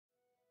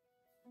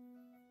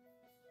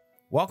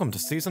Welcome to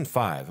Season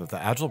 5 of the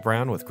Agile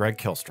Brand with Greg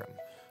Kihlstrom,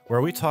 where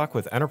we talk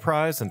with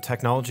enterprise and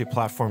technology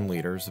platform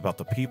leaders about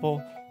the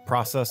people,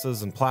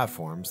 processes, and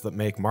platforms that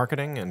make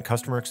marketing and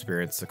customer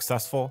experience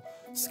successful,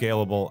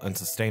 scalable, and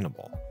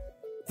sustainable.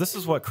 This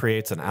is what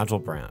creates an Agile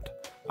brand.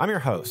 I'm your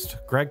host,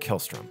 Greg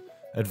Kihlstrom,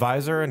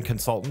 advisor and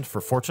consultant for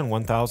Fortune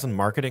 1000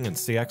 marketing and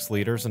CX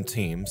leaders and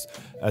teams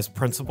as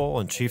principal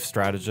and chief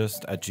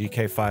strategist at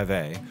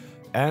GK5A,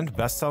 and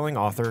best-selling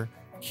author,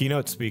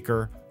 keynote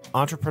speaker,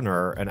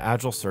 entrepreneur, and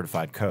Agile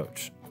certified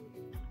coach.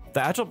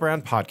 The Agile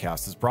Brand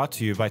podcast is brought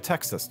to you by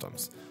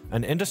TEKsystems,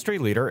 an industry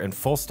leader in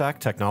full-stack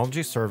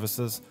technology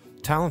services,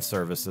 talent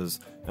services,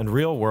 and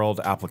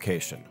real-world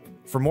application.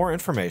 For more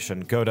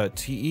information, go to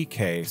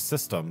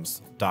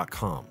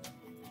teksystems.com.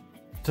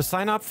 To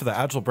sign up for the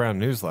Agile Brand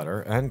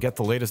newsletter and get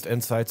the latest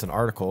insights and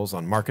articles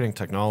on marketing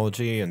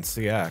technology and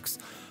CX,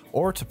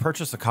 or to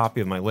purchase a copy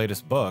of my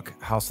latest book,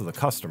 House of the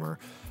Customer,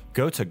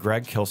 go to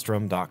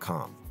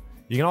gregkihlstrom.com.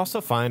 You can also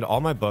find all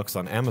my books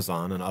on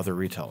Amazon and other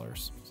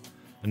retailers.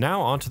 And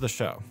now on to the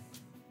show.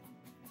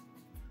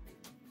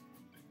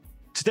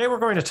 Today we're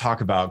going to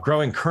talk about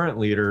growing current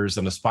leaders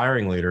and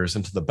aspiring leaders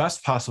into the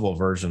best possible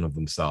version of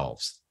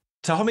themselves.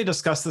 To help me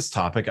discuss this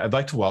topic, I'd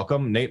like to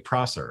welcome Nate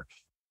Prosser.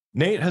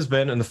 Nate has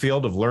been in the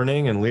field of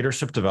learning and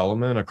leadership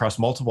development across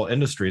multiple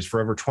industries for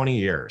over 20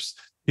 years.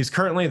 He's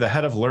currently the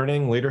head of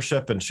learning,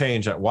 leadership, and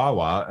change at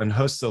Wawa and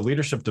hosts a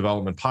leadership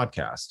development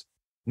podcast.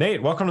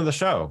 Nate, welcome to the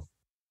show.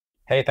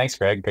 Hey, thanks,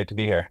 Greg. Great to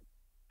be here.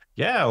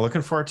 Yeah,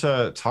 looking forward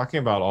to talking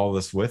about all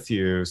this with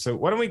you. So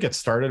why don't we get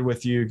started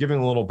with you giving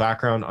a little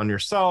background on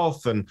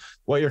yourself and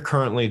what you're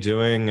currently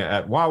doing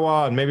at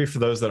Wawa, and maybe for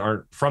those that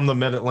aren't from the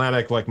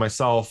Mid-Atlantic like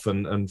myself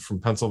and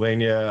from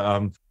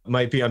Pennsylvania,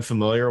 might be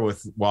unfamiliar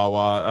with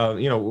Wawa.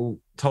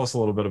 Tell us a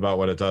little bit about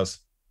what it does.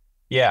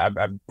 Yeah,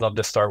 I'd love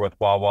to start with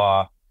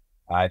Wawa.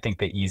 I think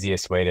the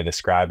easiest way to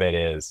describe it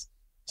is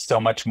so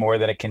much more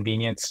than a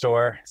convenience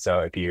store.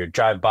 So if you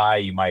drive by,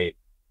 you might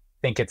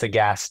think it's a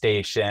gas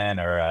station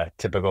or a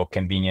typical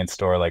convenience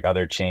store like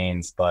other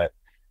chains, but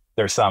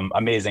there's some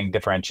amazing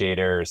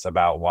differentiators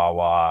about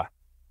Wawa.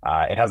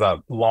 It has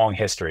a long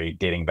history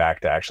dating back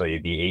to actually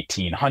the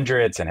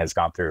 1800s and has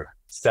gone through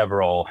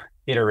several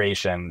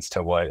iterations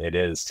to what it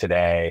is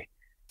today.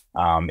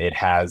 It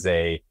has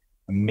a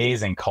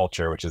amazing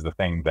culture, which is the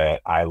thing that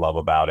I love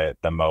about it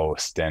the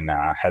most, and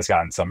has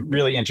gotten some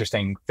really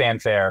interesting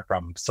fanfare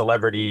from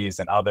celebrities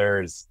and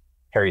others.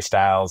 Harry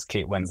Styles,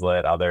 Kate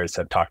Winslet, others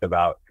have talked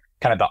about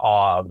kind of the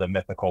awe of the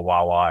mythical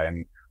Wawa.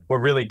 And what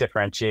really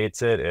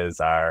differentiates it is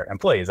our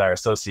employees, our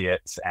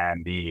associates,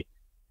 and the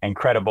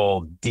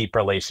incredible deep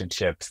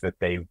relationships that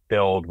they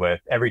build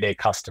with everyday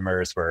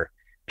customers, where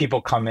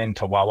people come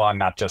into Wawa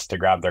not just to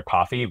grab their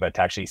coffee, but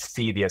to actually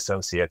see the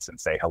associates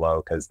and say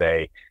hello because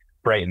they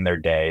brighten their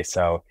day.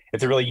 So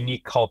it's a really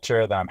unique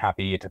culture that I'm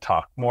happy to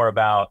talk more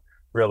about.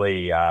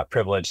 Really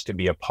privileged to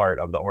be a part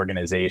of the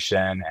organization.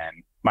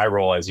 And my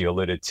role, as you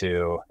alluded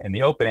to in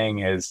the opening,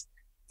 is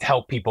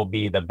help people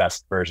be the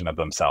best version of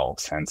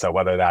themselves. And so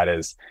whether that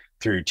is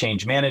through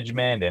change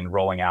management and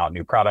rolling out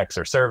new products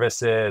or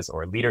services,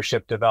 or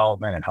leadership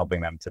development and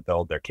helping them to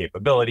build their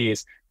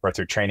capabilities, or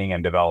through training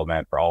and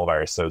development for all of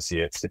our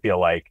associates to feel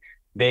like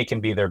they can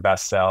be their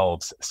best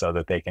selves so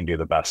that they can do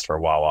the best for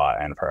Wawa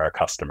and for our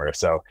customers.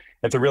 So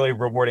it's a really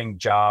rewarding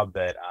job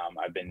that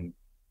I've been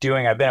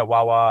doing. I've been at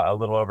Wawa a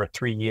little over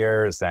 3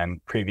 years. And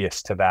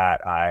previous to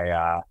that,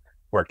 I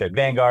worked at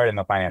Vanguard in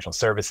the financial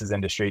services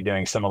industry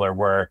doing similar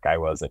work. I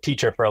was a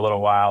teacher for a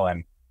little while,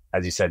 and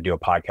as you said, do a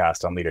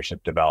podcast on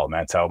leadership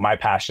development. So my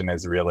passion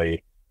is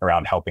really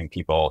around helping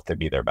people to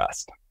be their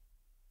best.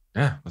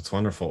 Yeah, that's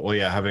wonderful. Well,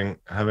 yeah,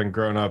 having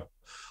grown up a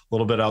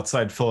little bit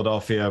outside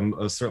Philadelphia,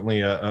 I'm certainly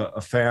a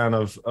fan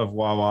of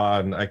Wawa,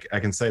 and I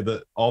can say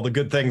that all the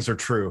good things are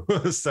true.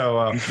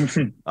 So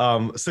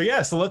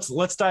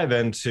let's dive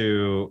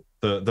into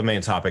the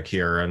main topic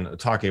here and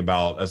talking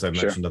about, as I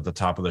mentioned at the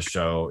top of the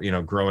show,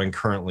 growing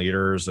current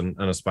leaders and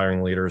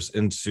aspiring leaders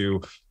into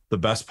the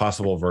best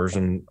possible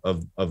version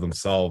of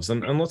themselves.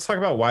 And let's talk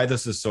about why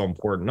this is so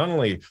important, not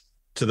only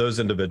to those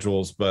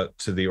individuals, but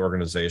to the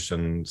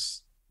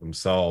organizations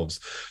themselves.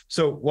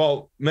 So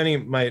while many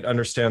might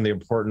understand the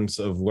importance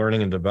of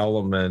learning and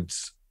development,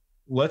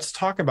 let's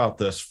talk about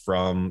this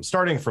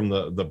starting from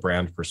the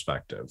brand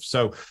perspective.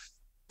 So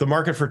the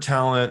market for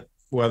talent,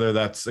 whether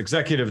that's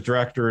executive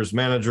directors,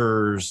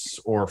 managers,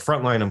 or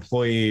frontline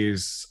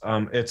employees,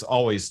 it's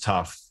always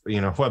tough,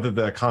 whether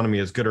the economy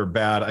is good or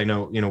bad. I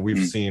know,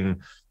 we've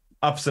seen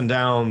ups and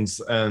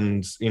downs,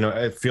 and,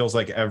 it feels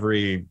like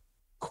every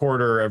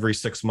quarter, every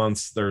 6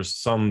 months, there's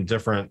some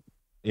different,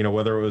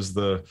 whether it was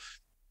the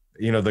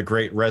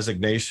great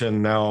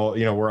resignation. Now,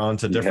 we're on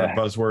to different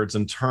buzzwords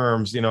and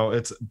terms,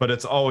 but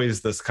it's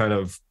always this kind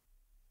of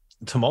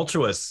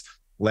tumultuous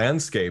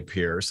landscape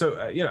here.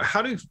 So,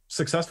 how do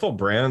successful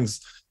brands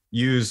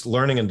use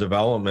learning and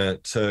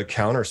development to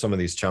counter some of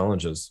these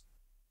challenges?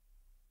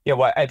 Yeah,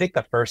 well, I think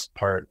the first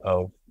part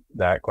of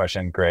that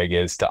question, Greg,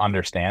 is to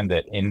understand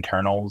that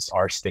internals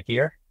are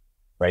stickier,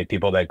 right?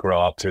 People that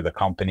grow up through the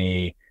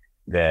company,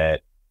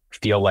 that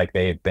feel like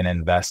they've been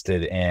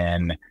invested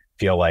in,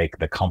 feel like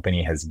the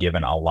company has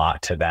given a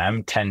lot to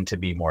them, tend to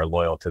be more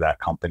loyal to that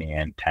company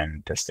and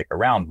tend to stick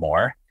around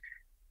more.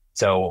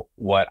 So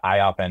what I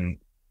often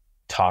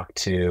talk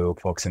to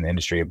folks in the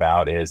industry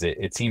about is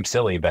it seems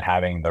silly, but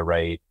having the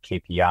right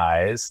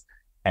KPIs,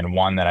 and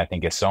one that I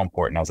think is so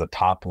important as a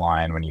top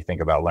line when you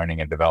think about learning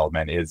and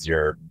development is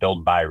your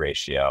build buy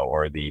ratio,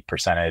 or the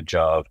percentage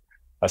of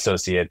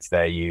associates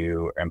that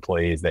you,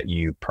 employees that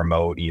you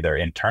promote either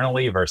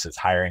internally versus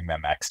hiring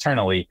them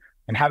externally,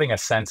 and having a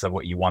sense of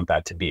what you want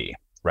that to be,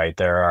 right?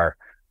 There are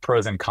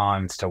pros and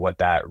cons to what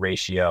that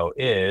ratio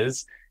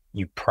is.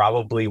 You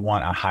probably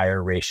want a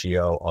higher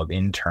ratio of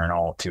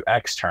internal to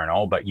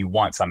external, but you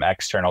want some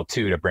external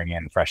too to bring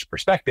in fresh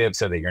perspective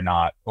so that you're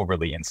not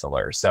overly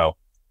insular. So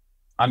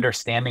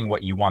understanding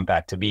what you want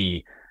that to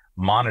be,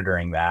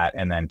 monitoring that,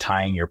 and then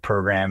tying your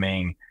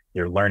programming,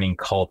 your learning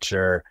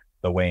culture,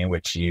 the way in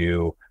which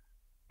you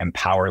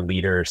empower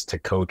leaders to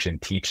coach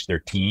and teach their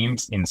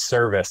teams in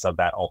service of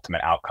that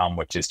ultimate outcome,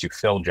 which is to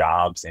fill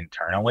jobs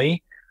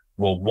internally,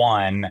 will,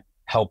 one,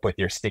 help with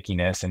your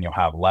stickiness and you'll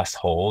have less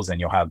holes and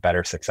you'll have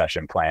better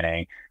succession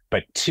planning.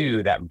 But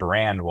two, that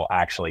brand will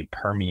actually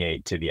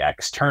permeate to the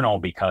external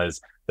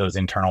because those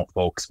internal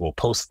folks will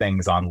post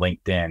things on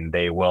LinkedIn.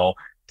 They will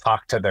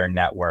talk to their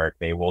network.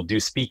 They will do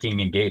speaking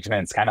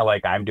engagements, kind of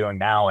like I'm doing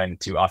now, and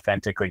to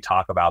authentically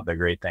talk about the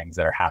great things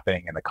that are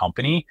happening in the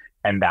company.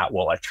 And that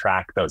will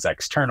attract those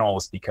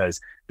externals because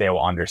they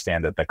will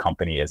understand that the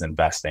company is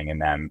investing in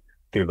them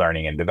through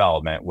learning and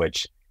development,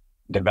 which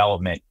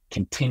development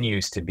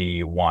continues to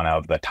be one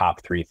of the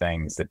top three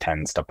things that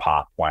tends to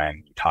pop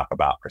when you talk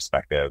about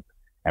prospective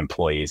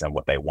employees and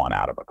what they want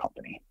out of a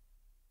company.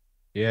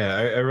 Yeah,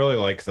 I really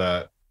like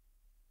that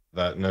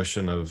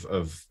notion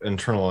of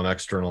internal and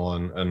external,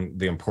 and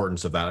the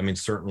importance of that. I mean,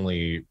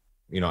 certainly,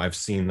 I've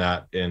seen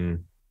that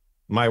in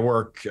my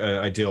work.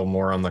 I deal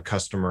more on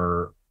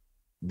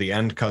the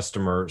end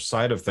customer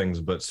side of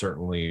things, but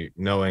certainly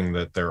knowing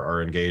that there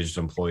are engaged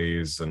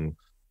employees and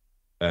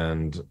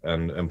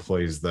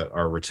employees that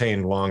are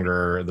retained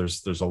longer,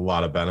 there's a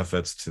lot of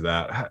benefits to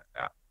that.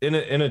 In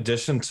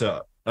addition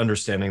to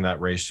understanding that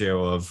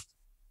ratio of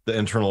the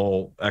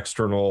internal,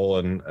 external,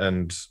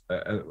 and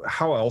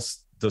how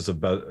else does a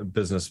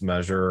business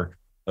measure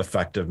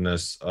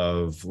effectiveness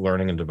of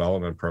learning and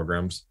development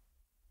programs?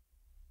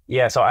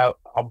 Yeah, so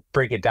I'll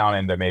break it down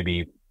into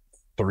maybe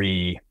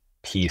three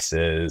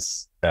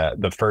pieces.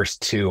 The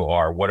first two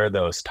are, what are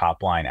those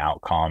top line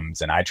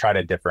outcomes? And I try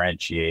to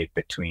differentiate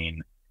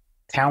between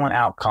talent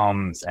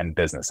outcomes and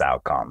business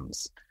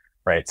outcomes,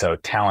 right? So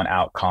talent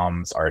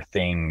outcomes are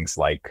things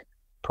like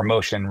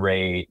promotion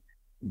rate,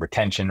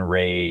 retention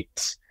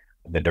rate,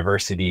 the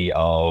diversity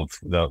of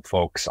the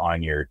folks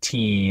on your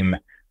team,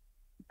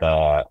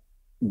 the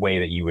way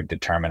that you would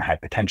determine high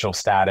potential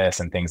status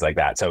and things like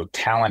that. So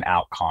talent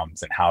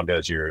outcomes, and how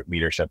does your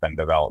leadership and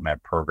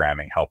development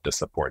programming help to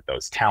support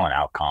those talent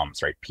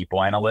outcomes, right? People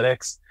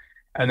analytics.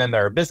 And then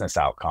there are business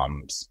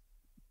outcomes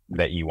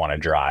that you want to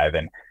drive,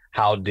 and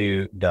how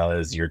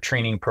does your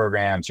training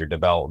programs, your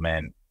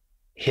development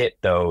hit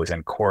those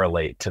and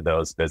correlate to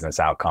those business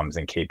outcomes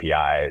and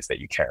KPIs that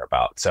you care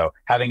about. So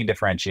having a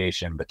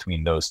differentiation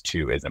between those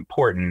two is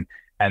important.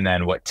 And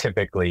then what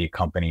typically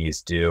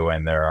companies do,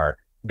 and there are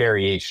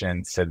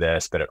variations to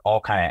this, but it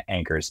all kind of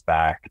anchors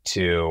back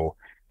to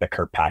the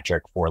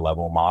Kirkpatrick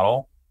 4-level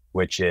model,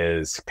 which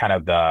is kind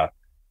of the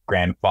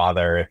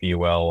grandfather, if you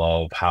will,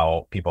 of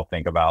how people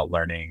think about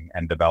learning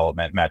and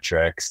development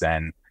metrics.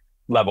 And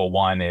level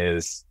 1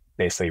 is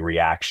basically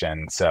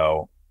reaction.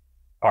 So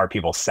are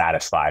people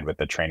satisfied with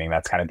the training?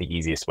 That's kind of the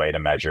easiest way to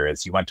measure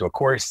is, you went to a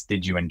course,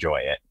 did you enjoy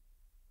it?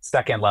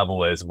 Second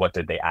level is, what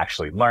did they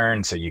actually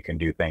learn? So you can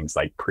do things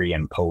like pre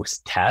and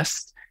post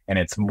test. And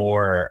it's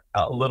more,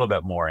 a little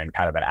bit more in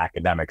kind of an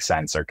academic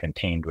sense, or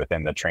contained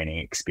within the training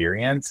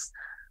experience.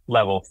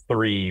 Level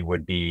 3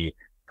 would be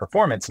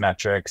performance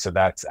metrics. So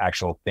that's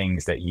actual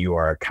things that you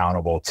are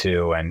accountable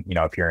to. And,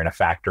 if you're in a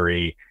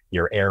factory,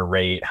 your air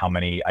rate, how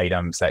many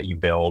items that you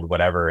build,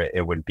 whatever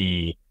it would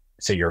be.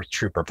 So your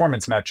true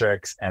performance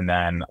metrics. And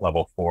then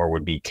level 4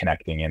 would be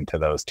connecting into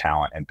those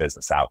talent and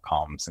business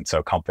outcomes. And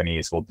so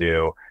companies will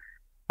do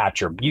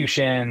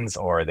attributions,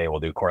 or they will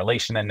do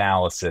correlation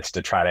analysis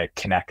to try to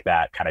connect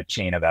that kind of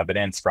chain of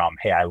evidence from,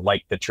 hey, I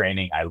like the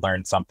training, I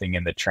learned something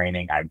in the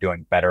training, I'm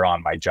doing better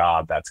on my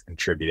job, that's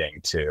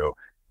contributing to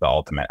the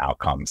ultimate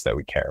outcomes that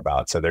we care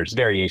about. So there's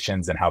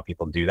variations in how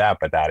people do that,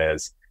 but that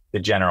is the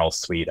general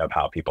suite of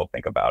how people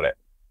think about it.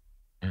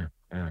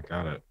 Yeah,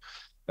 got it.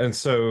 And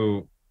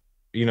so,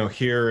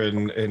 here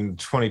in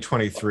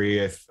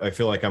 2023, I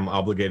feel like I'm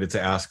obligated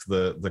to ask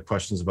the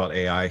questions about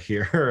AI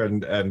here,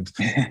 and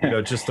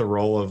just the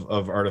role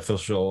of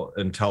artificial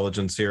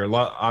intelligence here.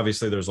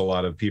 Obviously, there's a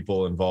lot of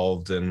people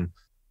involved in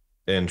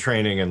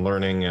training and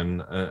learning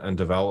and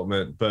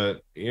development,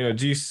 but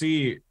do you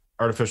see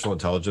artificial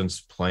intelligence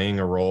playing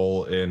a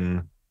role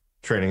in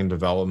training and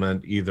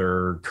development,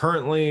 either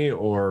currently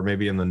or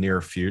maybe in the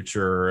near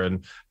future?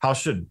 And how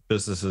should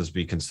businesses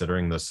be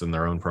considering this in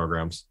their own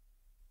programs?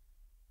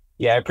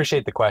 Yeah, I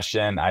appreciate the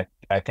question. I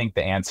think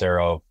the answer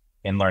of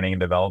in learning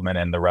and development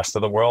in the rest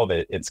of the world,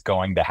 it's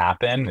going to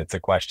happen. It's a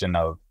question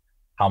of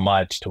how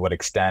much, to what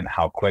extent,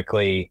 how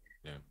quickly.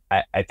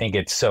 Yeah. I think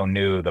it's so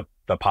new, the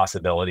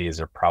possibilities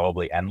are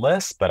probably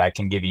endless, but I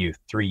can give you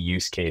three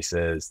use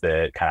cases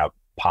that kind of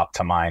pop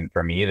to mind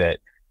for me that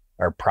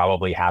are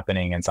probably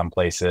happening in some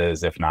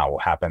places, if not will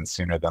happen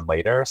sooner than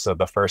later. So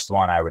the first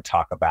one I would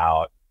talk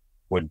about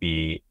would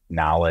be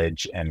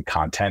knowledge and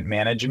content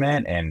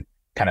management and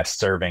kind of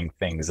serving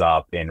things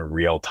up in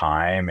real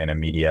time in a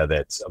media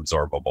that's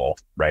absorbable,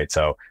 right?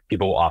 So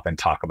people will often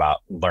talk about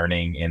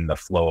learning in the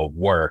flow of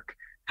work.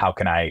 How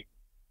can I,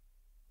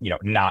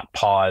 not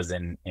pause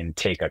and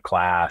take a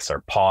class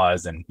or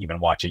pause and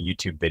even watch a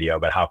YouTube video,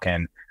 but how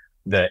can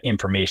the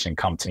information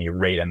come to me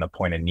right in the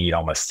point of need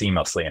almost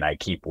seamlessly and I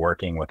keep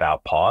working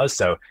without pause?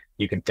 So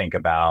you can think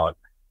about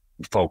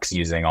folks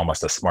using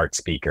almost a smart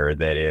speaker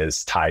that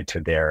is tied to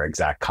their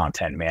exact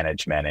content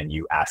management, and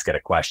you ask it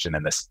a question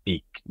and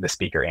the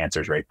speaker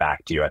answers right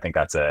back to you. I think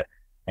that's a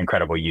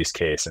incredible use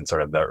case in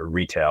sort of the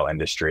retail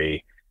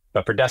industry.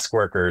 But for desk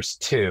workers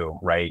too,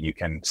 right? You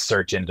can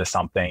search into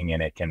something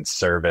and it can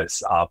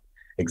service up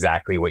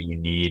exactly what you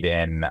need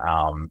in,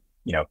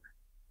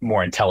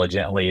 more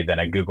intelligently than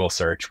a Google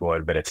search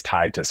would, but it's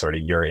tied to sort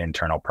of your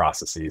internal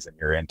processes and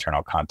your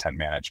internal content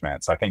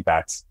management. So I think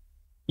that's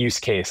use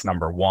case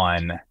number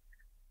one.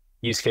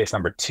 Use case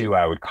number two,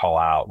 I would call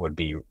out would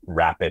be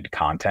rapid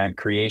content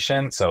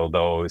creation. So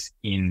those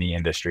in the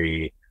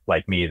industry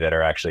like me that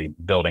are actually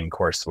building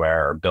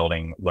courseware or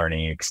building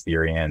learning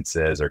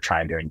experiences or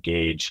trying to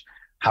engage,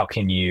 how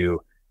can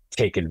you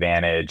take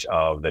advantage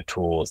of the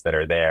tools that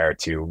are there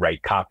to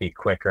write copy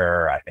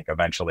quicker? I think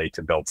eventually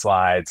to build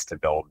slides, to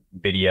build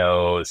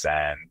videos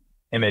and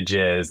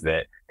images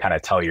that kind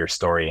of tell your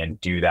story,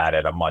 and do that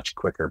at a much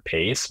quicker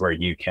pace where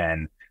you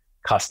can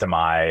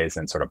customize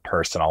and sort of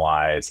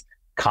personalize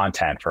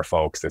content for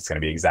folks that's going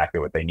to be exactly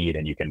what they need,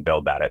 and you can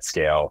build that at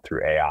scale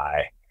through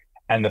AI.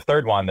 And the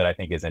third one that I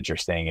think is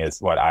interesting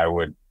is what I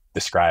would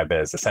describe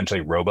as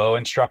essentially robo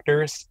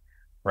instructors,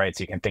 right?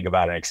 So you can think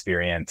about an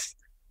experience,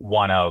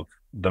 one of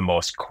the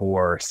most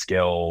core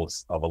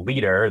skills of a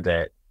leader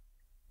that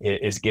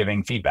is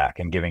giving feedback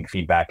and giving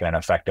feedback in an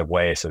effective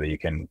way so that you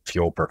can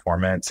fuel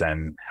performance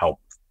and help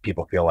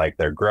people feel like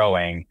they're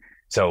growing.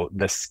 So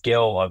the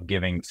skill of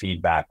giving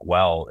feedback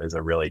well is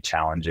a really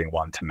challenging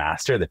one to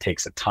master that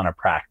takes a ton of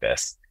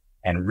practice.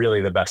 And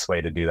really the best way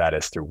to do that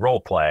is through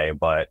role play.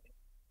 But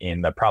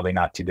in the probably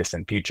not too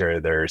distant future,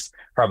 there's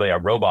probably a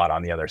robot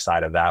on the other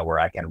side of that where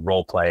I can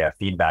role play a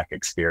feedback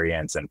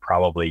experience and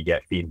probably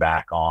get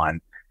feedback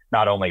on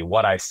not only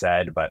what I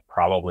said, but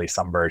probably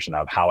some version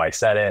of how I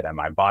said it and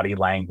my body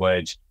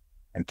language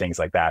and things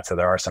like that. So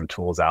there are some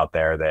tools out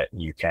there that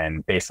you can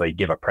basically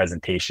give a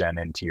presentation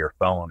into your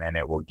phone and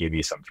it will give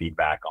you some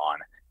feedback on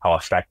how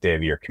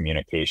effective your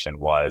communication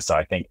was. So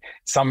I think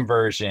some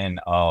version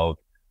of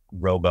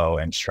robo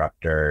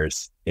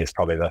instructors is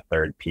probably the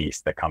third piece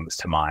that comes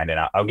to mind. And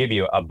I'll give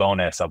you a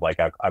bonus of like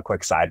a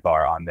quick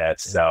sidebar on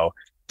this. So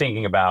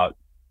thinking about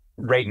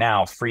right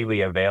now,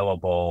 freely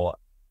available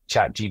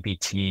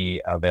ChatGPT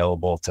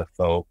available to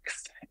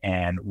folks.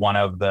 And one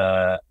of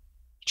the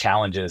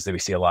challenges that we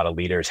see a lot of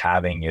leaders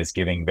having is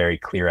giving very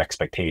clear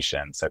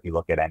expectations. So if you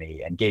look at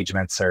any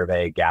engagement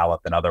survey,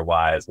 Gallup and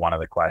otherwise, one of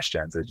the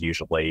questions is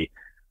usually,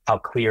 how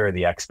clear are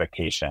the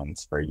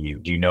expectations for you?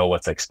 Do you know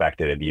what's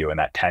expected of you? And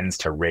that tends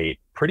to rate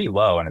pretty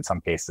low. And in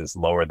some cases,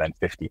 lower than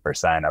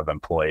 50% of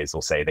employees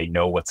will say they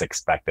know what's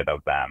expected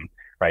of them,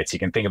 right? So you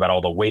can think about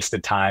all the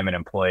wasted time an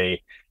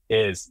employee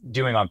is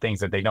doing on things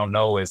that they don't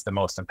know is the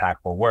most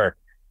impactful work.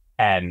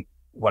 And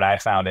what I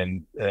found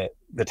in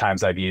the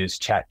times I've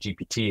used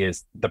ChatGPT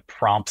is the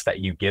prompts that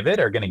you give it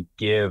are going to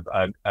give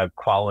a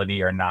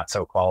quality or not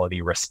so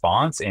quality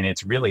response. And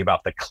it's really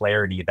about the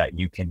clarity that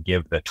you can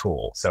give the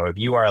tool. So if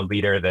you are a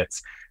leader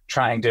that's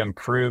trying to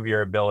improve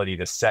your ability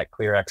to set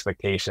clear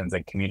expectations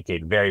and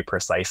communicate very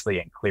precisely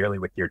and clearly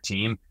with your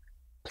team,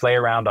 play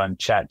around on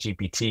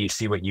ChatGPT,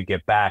 see what you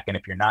get back. And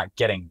if you're not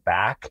getting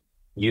back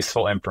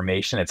useful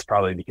information, it's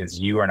probably because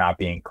you are not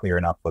being clear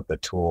enough with the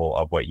tool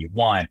of what you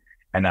want.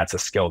 And that's a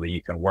skill that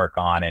you can work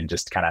on and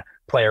just kind of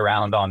play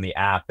around on the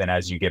app. And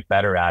as you get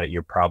better at it,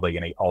 you're probably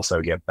going to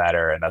also get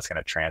better. And that's going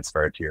to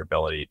transfer to your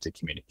ability to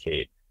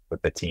communicate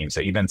with the team.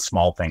 So even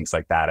small things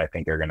like that, I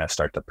think are going to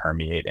start to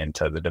permeate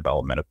into the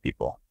development of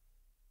people.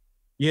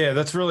 Yeah,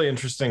 that's really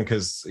interesting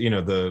because,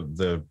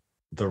 the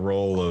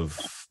role of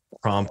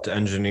prompt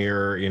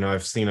engineer,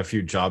 I've seen a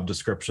few job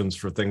descriptions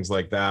for things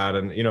like that.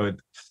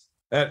 And,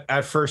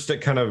 at first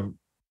it kind of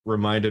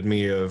reminded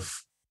me of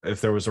if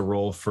there was a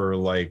role for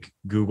like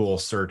Google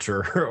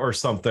searcher or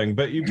something,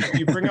 but you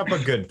bring up a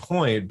good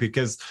point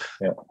because,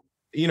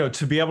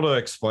 to be able to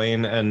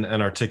explain and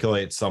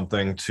articulate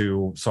something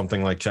to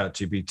something like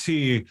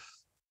ChatGPT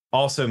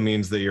also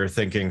means that you're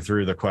thinking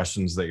through the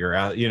questions that you're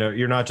at,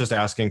 you're not just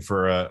asking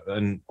for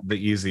the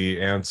easy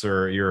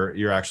answer.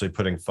 You're actually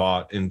putting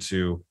thought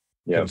into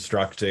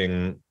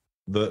constructing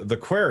the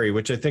query,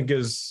 which I think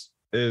is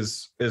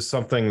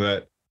something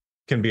that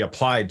can be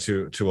applied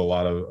to a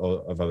lot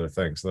of other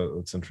things.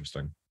 That's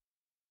interesting.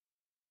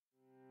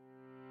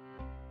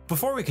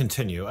 Before we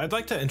continue, I'd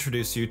like to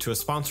introduce you to a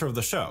sponsor of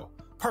the show,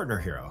 Partner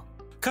Hero.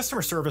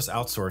 Customer service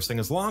outsourcing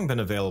has long been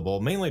available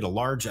mainly to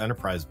large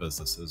enterprise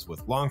businesses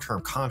with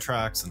long-term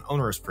contracts and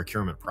onerous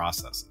procurement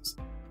processes.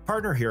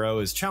 Partner Hero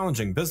is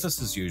challenging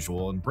business as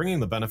usual and bringing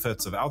the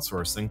benefits of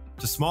outsourcing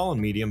to small and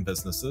medium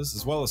businesses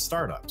as well as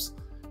startups.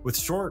 With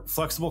short,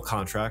 flexible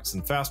contracts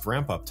and fast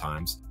ramp-up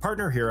times,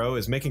 Partner Hero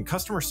is making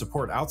customer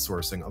support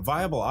outsourcing a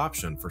viable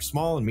option for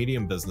small and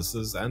medium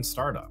businesses and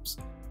startups.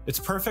 It's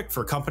perfect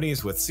for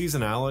companies with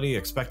seasonality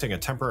expecting a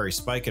temporary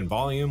spike in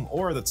volume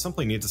or that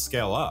simply need to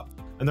scale up.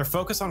 And their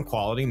focus on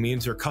quality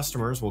means your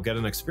customers will get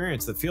an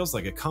experience that feels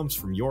like it comes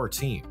from your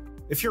team.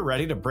 If you're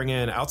ready to bring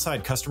in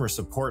outside customer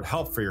support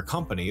help for your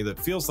company that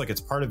feels like it's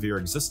part of your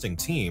existing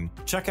team,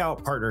 check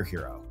out Partner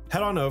Hero.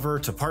 Head on over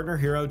to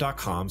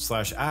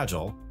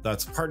partnerhero.com/agile,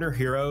 that's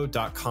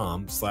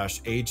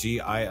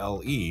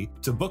partnerhero.com/AGILE,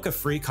 to book a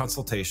free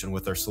consultation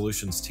with their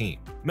solutions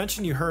team.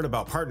 Mention you heard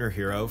about Partner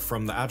Hero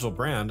from the Agile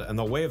brand and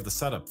they'll waive the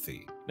setup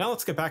fee. Now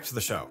let's get back to the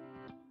show.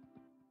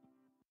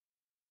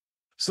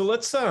 So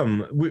let's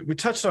we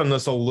touched on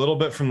this a little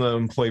bit from the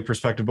employee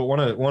perspective, but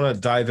want to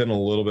dive in a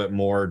little bit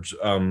more,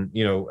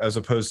 as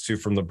opposed to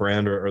from the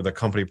brand or the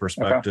company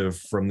perspective,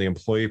 from the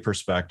employee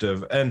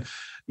perspective. And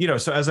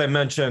so as I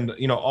mentioned,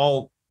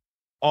 all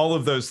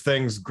of those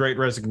things, great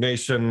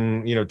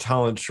resignation,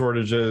 talent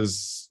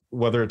shortages,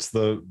 whether it's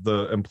the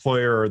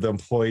employer or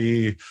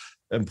the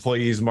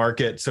employees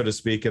market, so to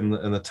speak, in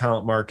the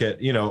talent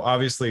market,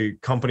 obviously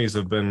companies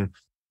have been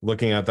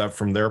looking at that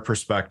from their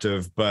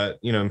perspective, but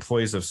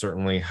employees have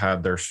certainly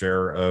had their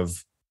share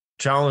of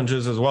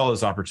challenges as well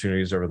as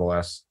opportunities over the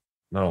last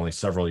not only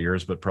several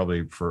years, but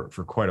probably for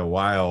quite a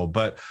while.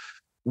 But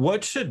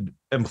what should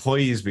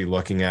employees be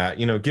looking at,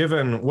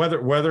 given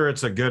whether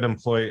it's a good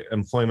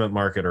employment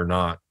market or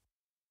not?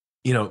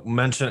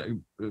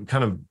 Mention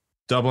kind of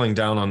doubling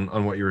down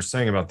on what you were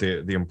saying about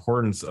the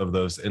importance of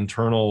those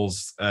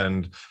internals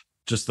and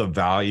just the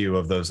value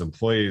of those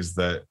employees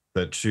that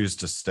choose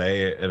to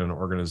stay in an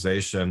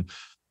organization.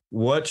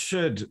 What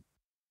should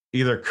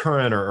either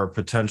current or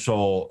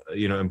potential,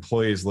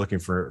 employees looking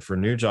for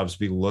new jobs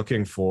be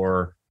looking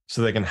for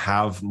so they can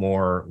have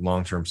more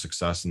long-term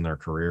success in their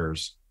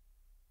careers?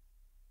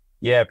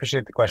 Yeah, I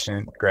appreciate the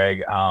question,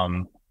 Greg.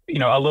 A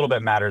little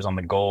bit matters on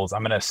the goals.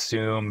 I'm going to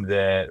assume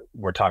that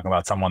we're talking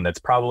about someone that's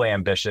probably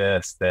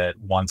ambitious, that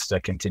wants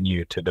to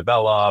continue to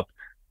develop,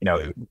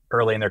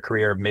 early in their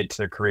career, mid to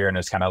their career, and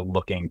is kind of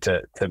looking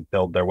to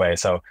build their way.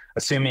 So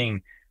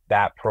assuming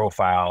that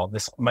profile,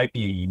 this might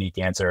be a unique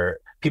answer.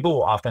 People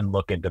will often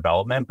look at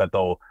development, but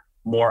they'll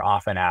more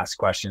often ask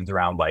questions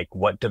around like,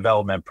 what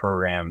development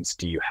programs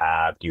do you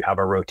have? Do you have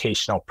a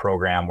rotational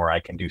program where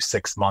I can do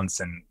 6 months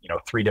in,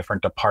 3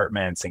 different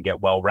departments and get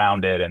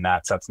well-rounded, and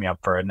that sets me up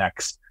for a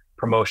next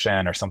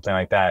promotion or something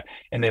like that?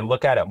 And they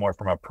look at it more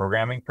from a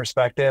programming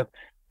perspective.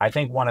 I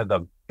think one of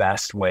the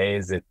best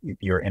ways if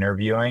you're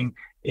interviewing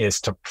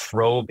is to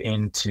probe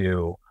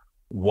into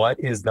what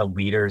is the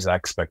leader's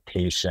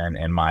expectation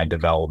in my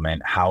development?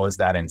 How is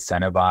that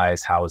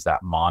incentivized? How is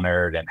that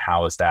monitored? And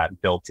how is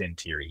that built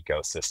into your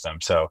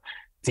ecosystem? So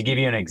to give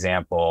you an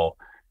example,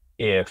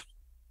 if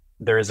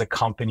there is a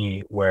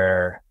company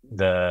where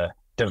the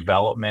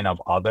development of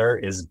other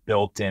is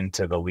built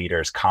into the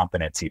leader's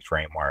competency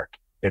framework,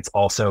 it's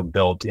also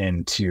built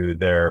into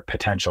their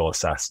potential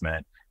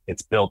assessment.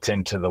 It's built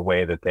into the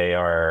way that they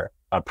are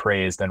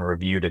appraised and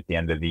reviewed at the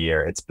end of the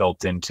year. It's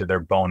built into their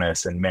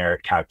bonus and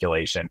merit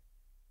calculation.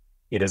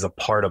 It is a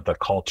part of the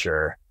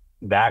culture.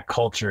 That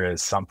culture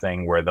is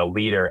something where the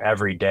leader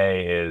every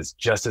day is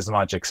just as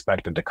much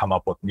expected to come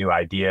up with new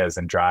ideas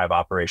and drive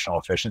operational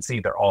efficiency.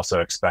 They're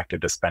also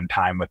expected to spend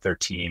time with their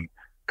team,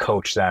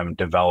 coach them,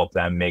 develop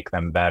them, make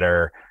them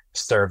better,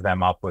 serve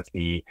them up with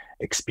the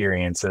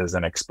experiences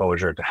and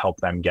exposure to help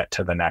them get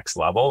to the next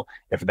level.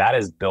 If that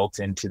is built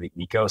into the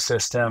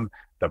ecosystem,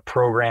 the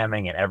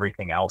programming and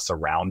everything else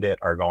around it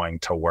are going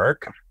to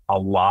work. A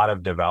lot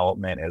of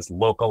development is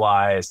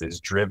localized,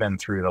 is driven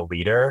through the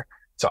leader.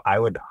 So I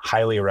would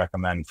highly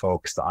recommend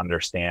folks to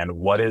understand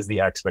what is the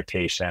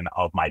expectation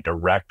of my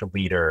direct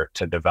leader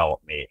to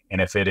develop me.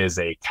 And if it is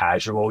a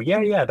casual,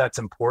 yeah, that's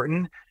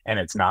important, and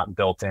it's not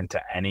built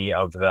into any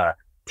of the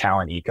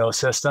talent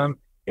ecosystem,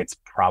 it's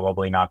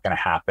probably not going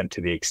to happen to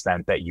the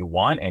extent that you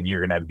want, and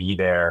you're going to be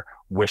there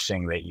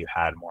wishing that you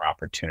had more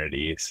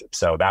opportunities.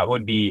 So that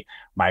would be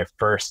my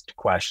first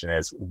question,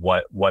 is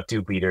what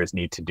do leaders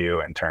need to do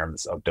in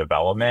terms of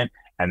development?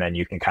 And then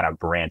you can kind of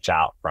branch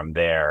out from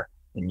there.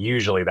 And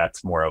usually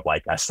that's more of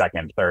like a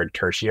second, third,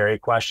 tertiary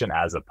question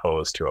as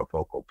opposed to a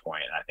focal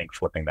point. I think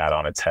flipping that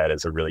on its head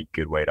is a really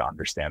good way to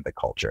understand the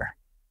culture.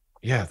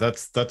 Yeah,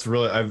 that's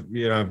really, I've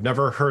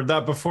never heard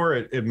that before.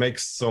 It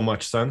makes so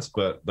much sense,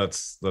 but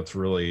that's a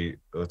really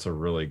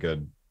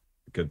good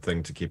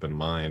thing to keep in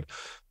mind.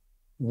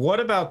 What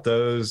about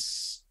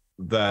those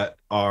that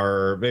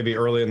are maybe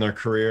early in their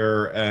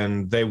career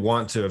and they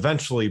want to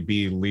eventually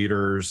be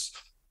leaders?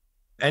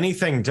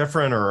 anything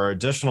different or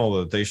additional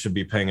that they should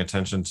be paying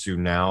attention to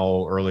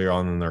now earlier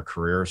on in their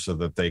career so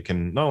that they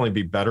can not only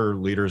be better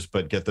leaders,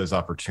 but get those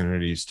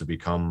opportunities to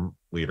become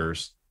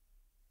leaders?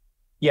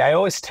 Yeah, I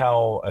always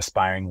tell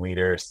aspiring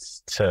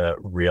leaders to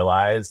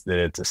realize that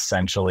it's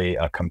essentially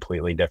a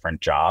completely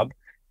different job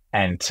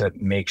and to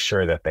make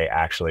sure that they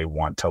actually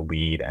want to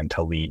lead and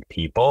to lead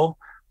people.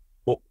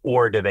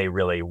 Or do they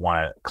really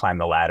want to climb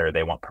the ladder?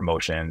 They want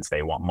promotions,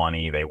 they want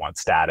money, they want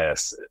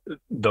status,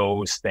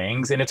 those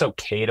things. And it's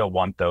okay to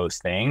want those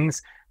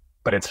things,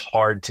 but it's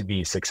hard to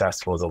be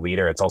successful as a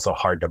leader. It's also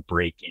hard to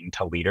break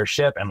into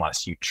leadership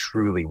unless you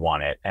truly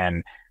want it.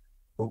 And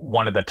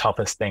one of the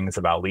toughest things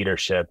about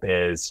leadership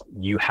is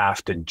you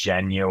have to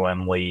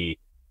genuinely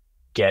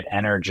get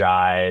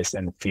energized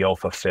and feel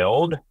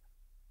fulfilled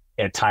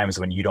at times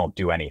when you don't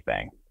do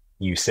anything.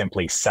 You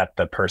simply set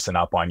the person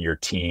up on your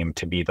team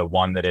to be the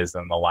one that is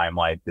in the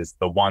limelight, is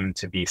the one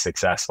to be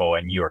successful,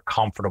 and you are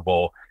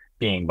comfortable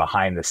being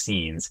behind the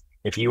scenes.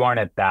 If you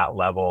aren't at that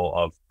level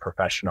of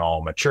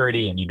professional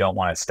maturity and you don't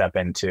want to step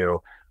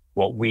into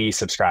what we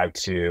subscribe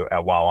to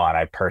at Wawa, and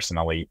I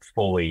personally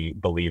fully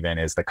believe in,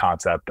 is the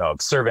concept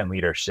of servant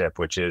leadership,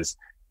 which is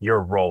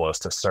your role is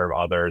to serve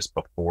others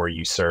before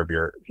you serve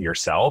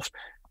yourself.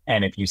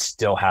 And if you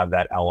still have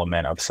that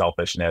element of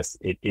selfishness,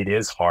 it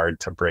is hard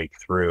to break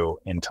through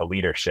into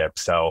leadership.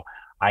 So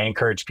I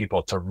encourage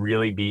people to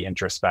really be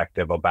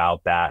introspective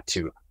about that,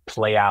 to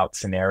play out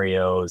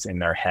scenarios in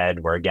their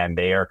head where, again,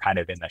 they are kind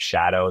of in the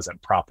shadows and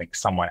propping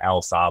someone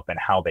else up and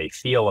how they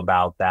feel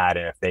about that.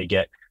 And if they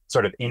get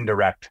sort of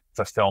indirect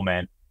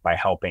fulfillment by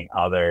helping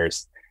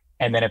others.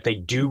 And then if they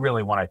do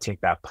really want to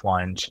take that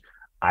plunge,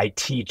 I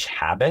teach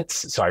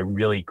habits. So I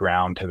really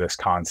ground to this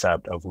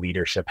concept of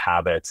leadership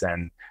habits.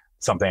 And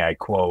something I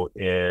quote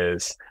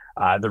is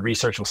the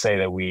research will say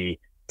that we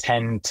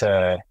tend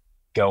to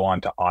go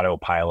onto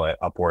autopilot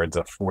upwards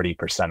of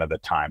 40% of the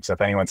time. So if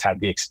anyone's had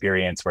the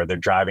experience where they're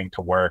driving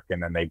to work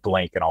and then they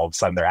blink and all of a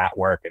sudden they're at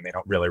work and they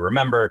don't really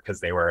remember because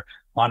they were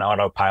on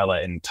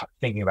autopilot and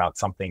thinking about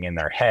something in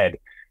their head,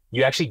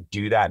 you actually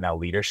do that in a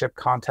leadership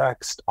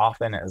context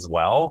often as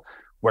well,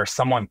 where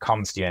someone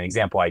comes to you. An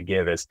example I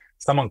give is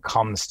someone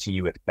comes to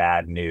you with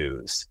bad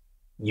news.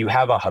 You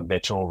have a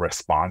habitual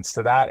response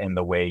to that in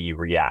the way you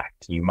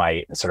react. You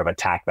might sort of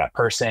attack that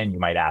person. You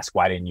might ask,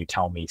 why didn't you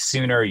tell me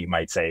sooner? You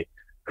might say,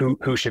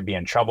 who should be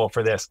in trouble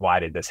for this? Why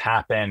did this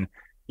happen?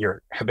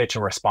 Your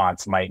habitual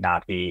response might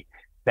not be,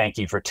 thank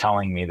you for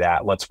telling me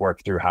that. Let's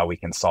work through how we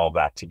can solve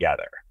that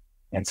together.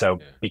 And so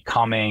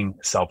becoming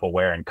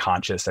self-aware and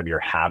conscious of your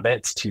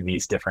habits to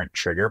these different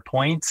trigger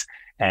points.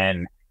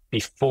 And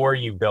before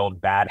you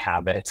build bad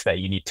habits that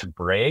you need to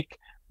break,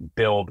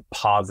 build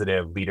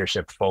positive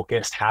leadership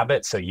focused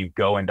habits. So you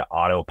go into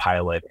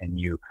autopilot and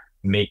you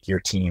make your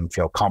team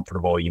feel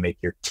comfortable. You make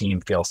your team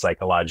feel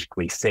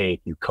psychologically safe.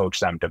 You coach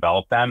them,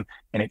 develop them.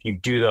 And if you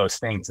do those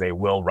things, they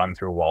will run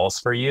through walls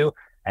for you.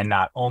 And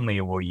not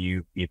only will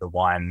you be the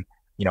one,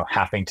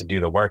 having to do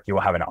the work, you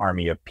will have an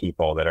army of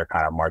people that are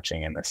kind of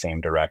marching in the same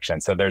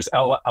direction. So there's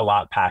a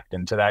lot packed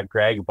into that,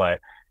 Greg, but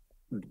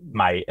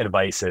my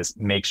advice is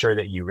make sure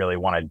that you really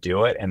want to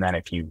do it. And then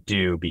if you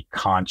do, be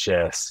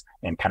conscious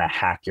and kind of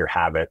hack your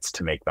habits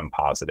to make them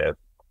positive.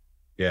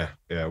 Yeah.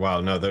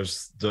 Wow. No,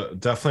 there's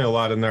definitely a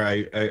lot in there.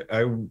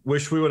 I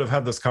wish we would have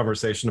had this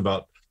conversation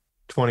about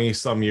 20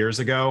 some years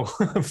ago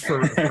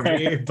for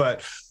me,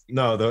 but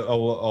no, a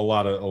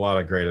lot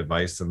of great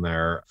advice in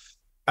there.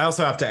 I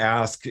also have to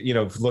ask,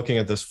 looking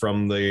at this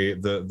from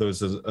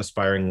those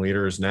aspiring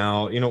leaders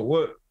now,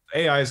 what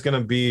AI is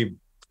going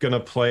to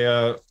play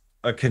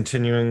a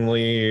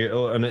continuingly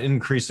an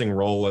increasing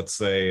role, let's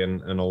say,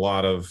 in a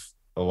lot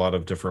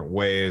of different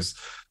ways.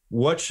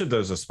 What should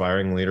those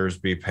aspiring leaders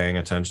be paying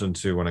attention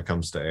to when it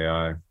comes to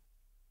AI?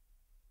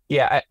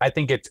 Yeah, I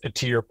think it's,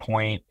 to your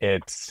point,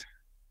 it's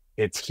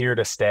here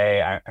to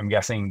stay. I'm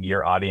guessing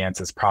your audience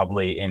is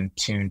probably in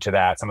tune to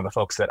that. Some of the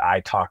folks that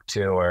I talk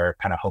to are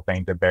kind of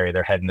hoping to bury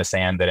their head in the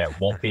sand that it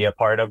won't be a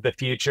part of the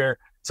future.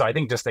 So I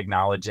think just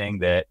acknowledging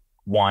that,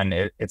 one,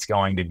 it's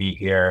going to be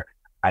here.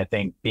 I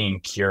think being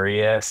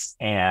curious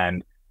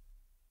and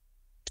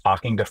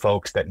talking to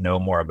folks that know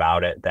more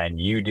about it than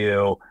you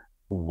do,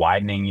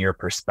 widening your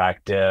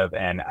perspective.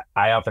 And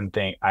I often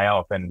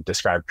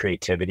describe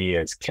creativity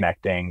as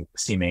connecting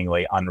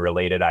seemingly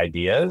unrelated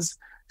ideas.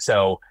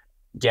 So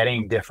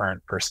getting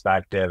different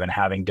perspective and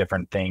having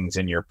different things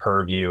in your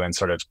purview and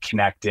sort of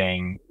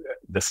connecting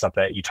the stuff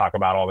that you talk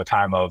about all the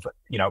time of,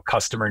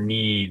 customer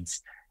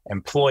needs,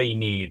 employee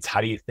needs.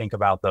 How do you think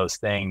about those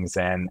things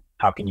and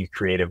how can you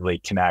creatively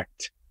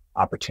connect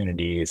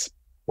opportunities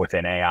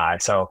within AI?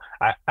 So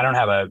I don't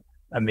have an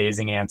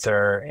amazing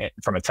answer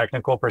from a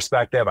technical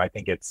perspective. I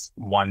think it's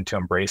one to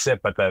embrace it,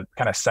 but the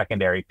kind of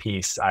secondary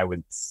piece I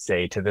would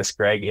say to this,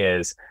 Greg,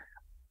 is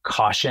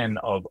caution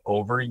of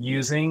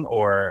overusing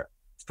or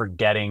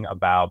forgetting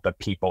about the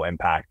people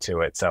impact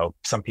to it. So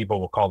some people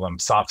will call them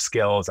soft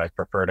skills. I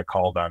prefer to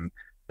call them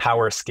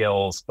power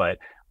skills, but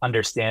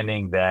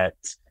understanding that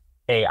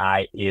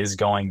AI is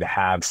going to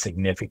have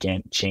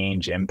significant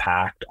change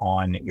impact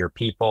on your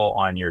people,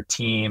 on your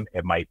team.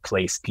 It might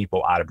place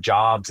people out of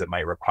jobs. It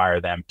might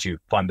require them to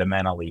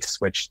fundamentally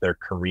switch their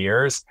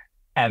careers.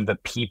 And the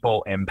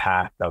people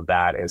impact of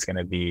that is going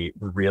to be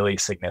really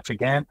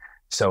significant.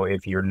 So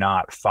if you're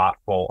not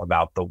thoughtful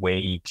about the way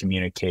you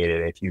communicate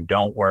it, if you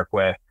don't work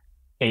with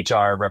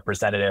HR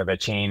representative, a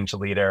change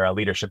leader, a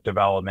leadership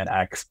development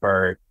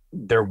expert,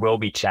 there will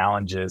be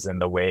challenges in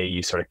the way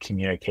you sort of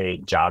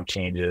communicate job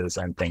changes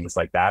and things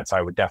like that. So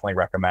I would definitely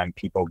recommend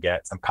people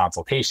get some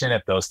consultation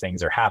if those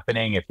things are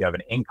happening. If you have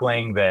an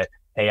inkling that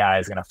AI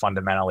is going to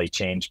fundamentally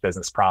change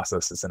business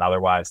processes and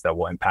otherwise that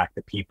will impact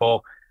the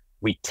people,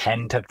 we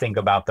tend to think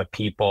about the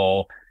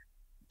people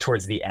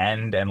towards the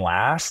end and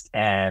last,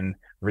 and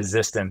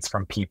resistance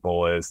from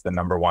people is the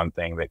number one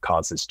thing that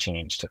causes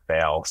change to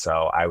fail.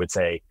 So I would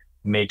say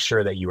make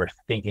sure that you are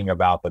thinking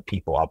about the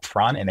people up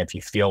front. And if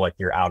you feel like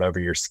you're out over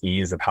your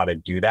skis of how to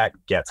do that,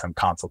 get some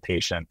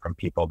consultation from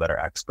people that are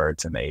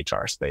experts in the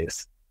HR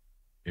space.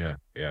 Yeah.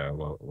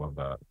 Love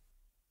that.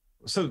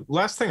 So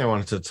last thing I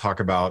wanted to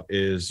talk about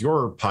is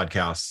your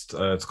podcast.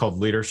 It's called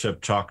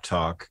Leadership Chalk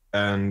Talk,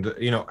 and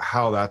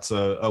how that's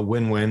a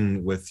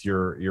win-win with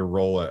your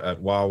role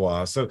at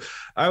Wawa. So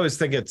I always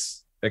think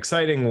it's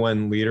exciting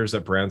when leaders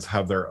at brands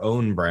have their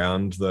own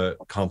brand that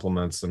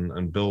complements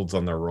and builds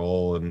on their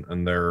role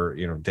and their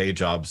day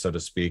job, so to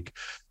speak.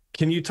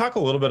 Can you talk a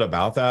little bit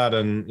about that,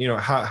 and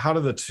how do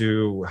the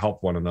two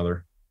help one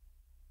another?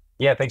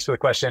 Yeah, thanks for the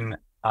question.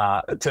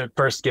 To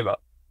first give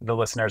the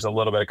listeners a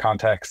little bit of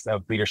context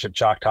of Leadership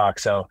Chalk Talk.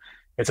 So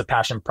it's a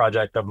passion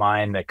project of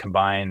mine that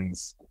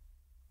combines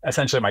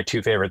essentially my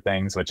two favorite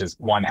things, which is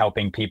one,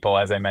 helping people,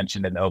 as I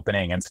mentioned in the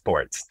opening, and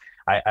sports.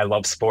 I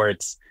love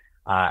sports.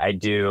 I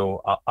do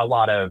a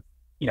lot of,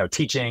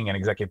 teaching and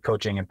executive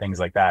coaching and things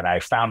like that. I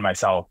found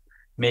myself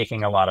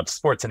making a lot of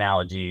sports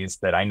analogies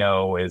that I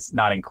know is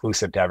not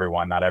inclusive to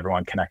everyone. Not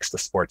everyone connects to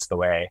sports the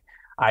way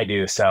I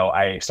do. So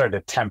I started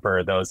to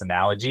temper those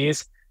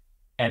analogies.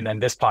 And then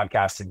this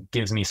podcast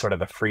gives me sort of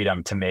the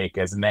freedom to make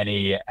as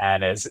many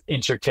and as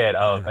intricate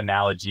of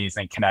analogies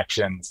and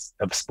connections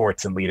of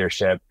sports and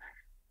leadership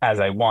as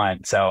I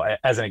want. So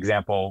as an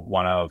example,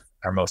 one of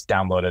our most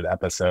downloaded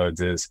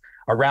episodes is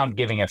around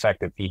giving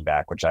effective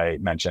feedback, which I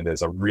mentioned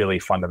is a really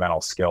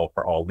fundamental skill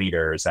for all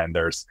leaders. And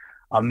there's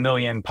a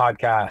million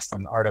podcasts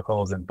and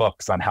articles and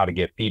books on how to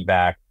give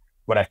feedback.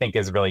 What I think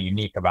is really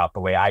unique about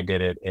the way I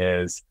did it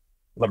is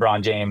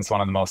LeBron James,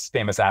 one of the most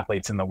famous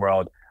athletes in the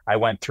world, I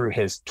went through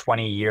his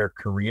 20-year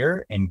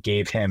career and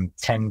gave him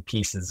 10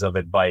 pieces of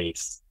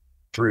advice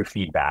through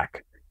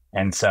feedback.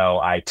 And so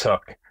I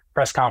took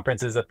press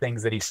conferences of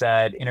things that he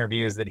said,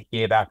 interviews that he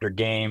gave after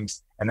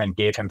games, and then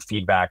gave him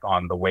feedback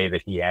on the way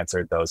that he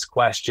answered those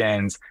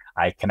questions.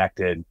 I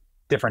connected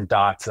different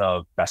dots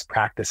of best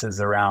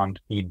practices around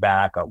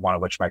feedback, one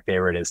of which my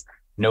favorite is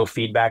no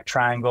feedback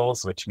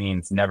triangles, which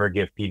means never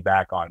give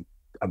feedback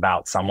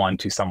about someone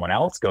to someone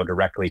else, go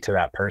directly to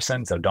that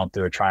person. So don't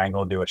do a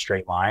triangle, do a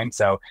straight line.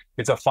 So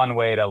it's a fun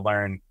way to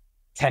learn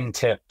 10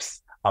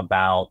 tips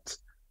about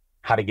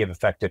how to give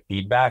effective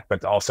feedback,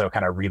 but also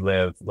kind of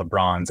relive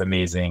LeBron's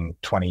amazing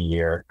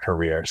 20-year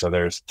career. So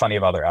there's plenty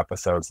of other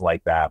episodes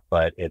like that,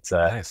 but it's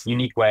a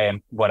unique way.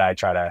 And what I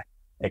try to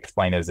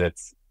explain is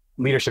it's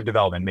leadership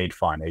development made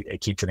fun.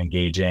 It keeps it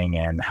engaging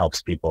and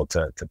helps people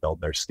to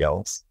build their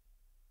skills.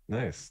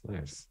 Nice.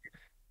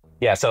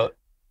 Yeah. So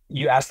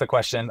you asked the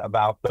question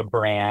about the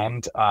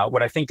brand.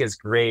 What I think is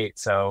great.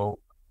 So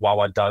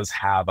Wawa does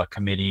have a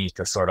committee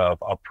to sort of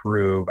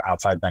approve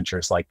outside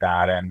ventures like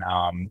that. And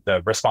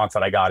the response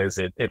that I got is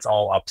it's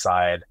all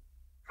upside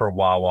for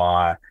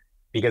Wawa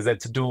because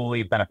it's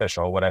dually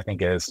beneficial. What I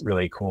think is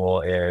really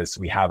cool is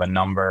we have a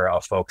number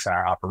of folks in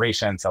our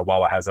operation. So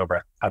Wawa has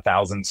over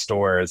 1,000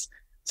 stores.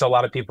 So a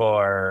lot of people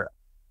are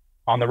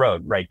on the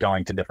road, right?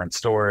 Going to different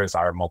stores.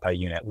 Our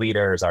multi-unit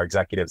leaders, our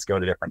executives go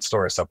to different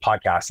stores. So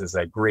podcast is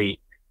a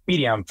great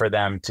medium for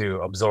them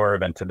to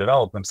absorb and to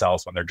develop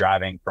themselves when they're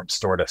driving from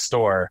store to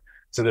store.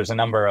 So there's a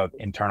number of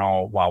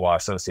internal Wawa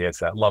associates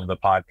that love the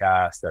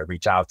podcast, that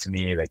reach out to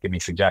me, that give me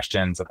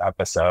suggestions of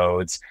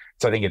episodes.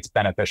 So I think it's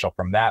beneficial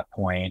from that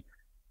point.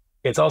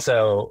 It's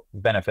also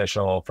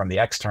beneficial from the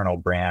external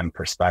brand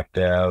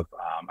perspective.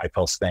 I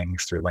post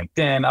things through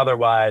LinkedIn,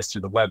 otherwise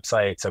through the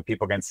website, so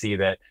people can see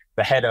that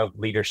the head of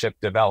leadership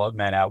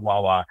development at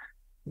Wawa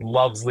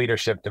loves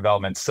leadership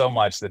development so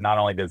much that not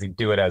only does he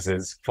do it as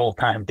his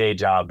full-time day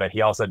job, but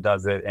he also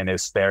does it in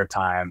his spare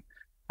time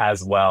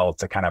as well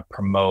to kind of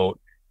promote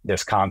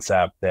this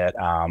concept that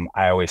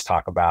I always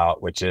talk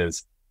about, which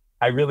is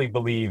I really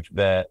believe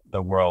that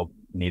the world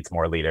needs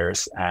more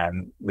leaders,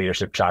 and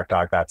Leadership Chalk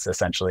Talk, that's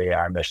essentially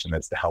our mission,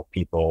 is to help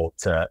people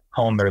to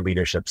hone their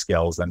leadership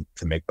skills and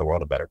to make the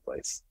world a better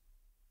place.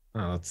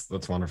 Oh,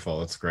 that's wonderful.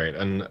 That's great.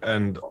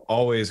 And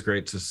always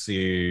great to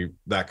see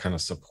that kind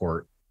of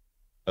support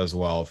as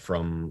well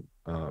from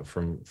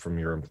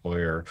your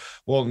employer.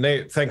 Well,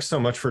 Nate, thanks so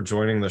much for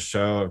joining the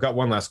show. I've got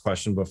one last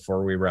question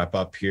before we wrap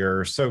up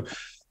here. So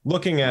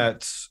looking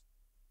at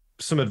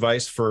some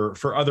advice for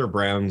other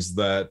brands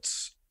that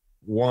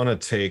want to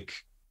take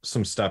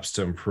some steps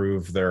to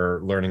improve their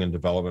learning and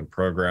development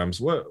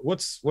programs,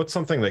 what's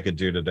something they could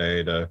do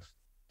today to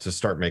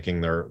start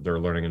making their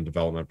learning and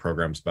development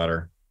programs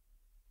better?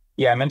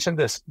 Yeah, I mentioned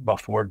this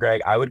before,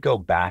 Greg. I would go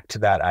back to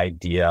that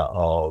idea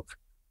of,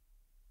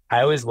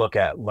 I always look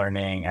at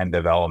learning and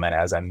development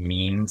as a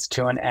means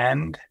to an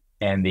end.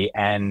 And the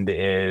end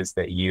is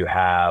that you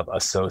have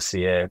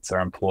associates or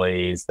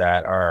employees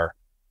that are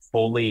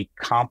fully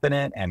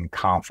competent and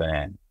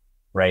confident,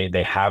 right?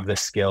 They have the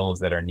skills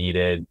that are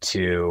needed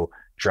to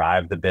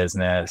drive the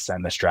business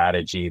and the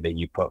strategy that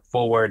you put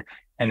forward.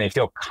 And they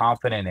feel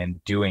confident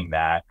in doing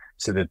that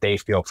so that they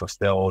feel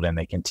fulfilled and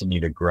they continue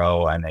to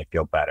grow and they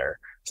feel better.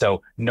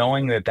 So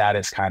knowing that that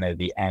is kind of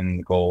the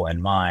end goal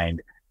in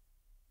mind,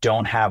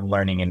 don't have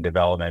learning and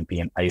development be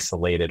an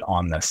isolated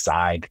on the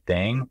side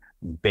thing,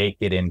 bake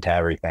it into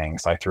everything.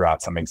 So I threw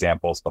out some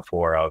examples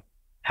before of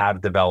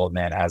have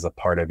development as a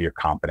part of your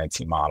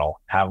competency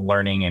model, have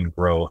learning and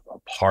growth a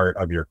part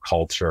of your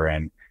culture,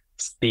 and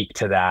speak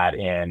to that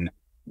and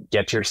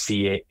get your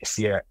CEO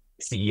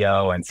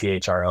and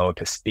CHRO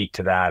to speak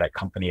to that at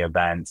company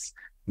events.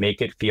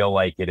 Make it feel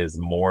like it is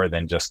more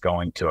than just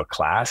going to a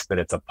class, but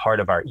it's a part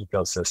of our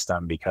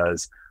ecosystem,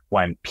 because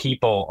when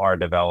people are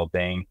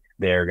developing,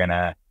 they're going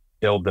to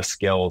build the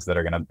skills that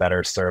are going to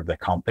better serve the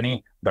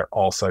company. They're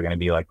also going to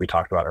be, like we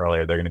talked about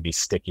earlier, they're going to be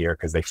stickier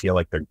because they feel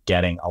like they're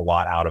getting a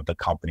lot out of the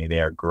company. They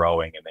are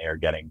growing and they are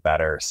getting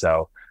better.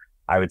 So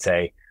I would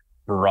say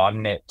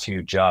broaden it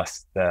to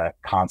just the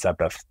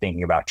concept of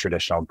thinking about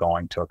traditional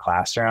going to a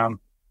classroom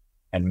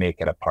and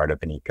make it a part of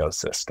an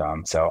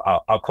ecosystem. So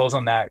I'll close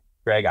on that,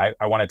 Greg. I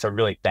wanted to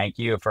really thank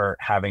you for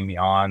having me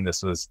on.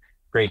 This was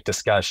great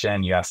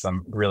discussion. You asked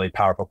some really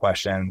powerful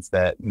questions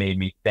that made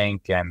me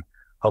think, and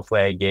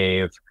hopefully I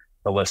gave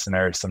the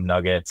listeners some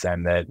nuggets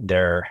and that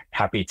they're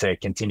happy to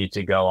continue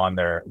to go on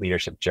their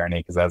leadership journey.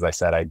 Because as I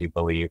said, I do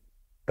believe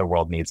the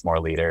world needs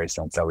more leaders.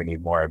 And so we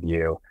need more of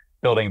you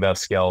building those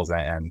skills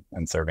and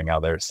serving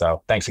others.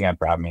 So thanks again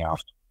for having me on.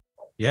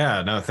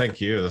 Yeah, no, thank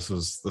you. This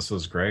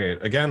was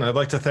great. Again, I'd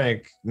like to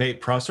thank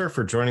Nate Prosser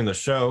for joining the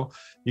show.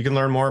 You can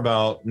learn more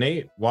about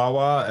Nate,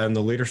 Wawa, and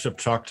the Leadership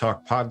Chalk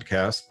Talk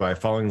podcast by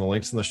following the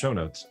links in the show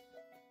notes.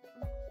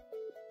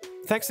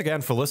 Thanks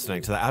again for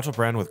listening to the Agile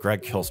Brand with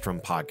Greg Kihlstrom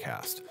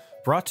podcast,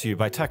 brought to you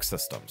by Tech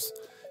Systems.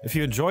 If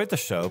you enjoyed the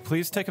show,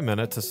 please take a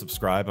minute to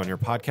subscribe on your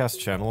podcast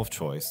channel of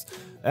choice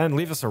and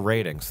leave us a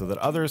rating so that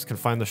others can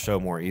find the show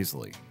more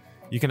easily.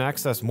 You can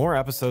access more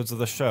episodes of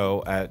the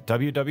show at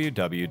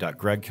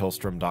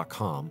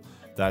www.gregkihlstrom.com.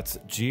 That's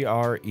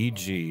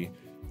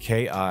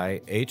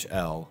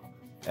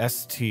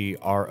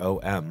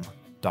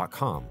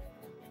GregKihlstrom.com.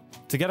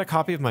 To get a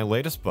copy of my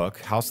latest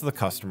book, House of the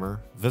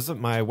Customer, visit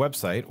my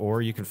website,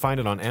 or you can find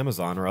it on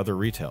Amazon or other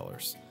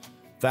retailers.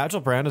 The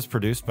Agile Brand is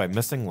produced by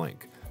Missing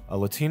Link, a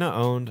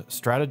Latina-owned,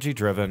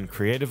 strategy-driven,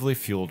 creatively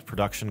fueled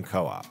production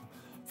co-op.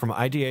 From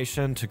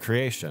ideation to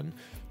creation,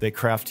 they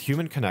craft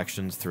human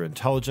connections through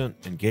intelligent,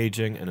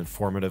 engaging, and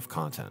informative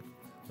content.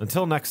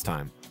 Until next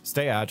time,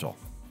 stay agile.